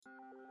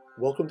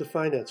Welcome to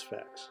Finance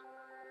Facts.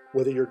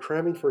 Whether you're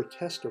cramming for a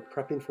test or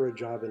prepping for a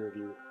job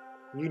interview,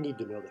 you need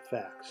to know the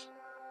facts.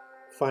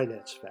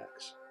 Finance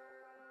Facts.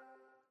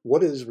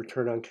 What is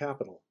return on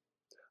capital?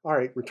 All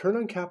right, return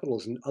on capital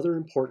is another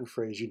important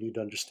phrase you need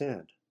to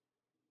understand.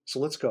 So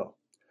let's go.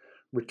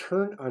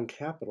 Return on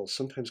capital,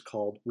 sometimes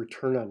called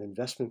return on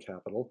investment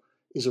capital,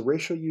 is a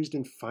ratio used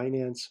in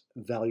finance,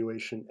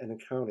 valuation, and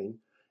accounting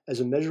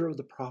as a measure of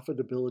the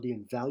profitability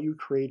and value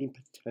creating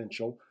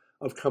potential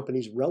of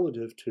companies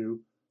relative to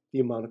the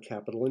amount of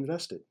capital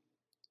invested.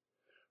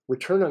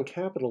 Return on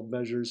capital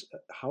measures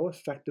how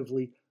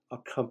effectively a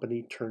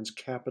company turns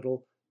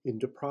capital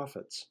into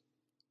profits.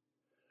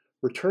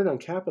 Return on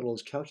capital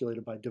is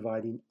calculated by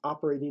dividing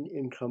operating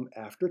income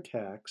after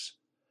tax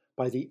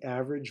by the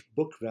average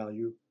book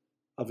value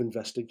of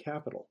invested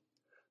capital.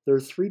 There are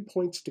 3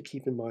 points to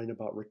keep in mind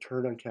about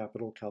return on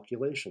capital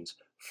calculations.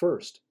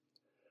 First,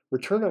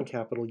 return on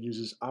capital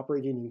uses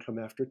operating income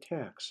after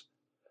tax.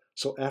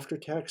 So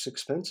after-tax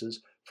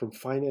expenses from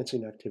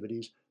financing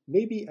activities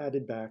may be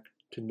added back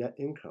to net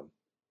income.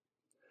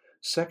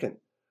 Second,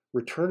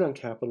 return on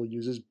capital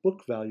uses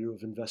book value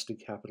of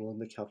invested capital in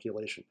the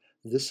calculation.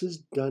 This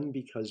is done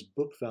because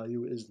book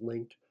value is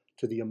linked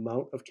to the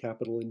amount of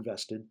capital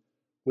invested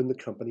when the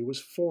company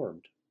was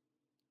formed.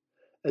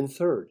 And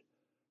third,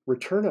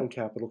 return on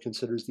capital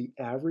considers the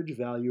average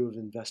value of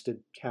invested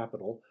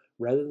capital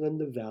rather than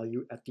the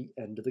value at the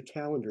end of the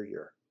calendar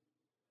year.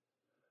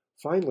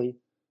 Finally,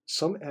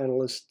 some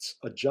analysts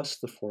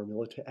adjust the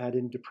formula to add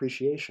in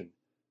depreciation,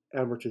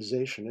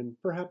 amortization, and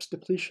perhaps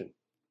depletion.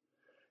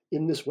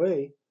 In this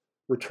way,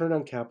 return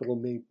on capital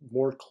may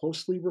more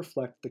closely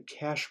reflect the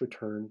cash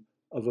return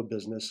of a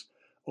business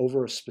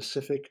over a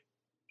specific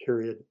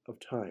period of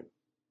time.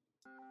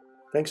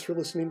 Thanks for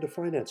listening to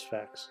Finance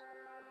Facts.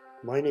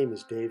 My name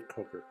is Dave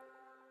Coker.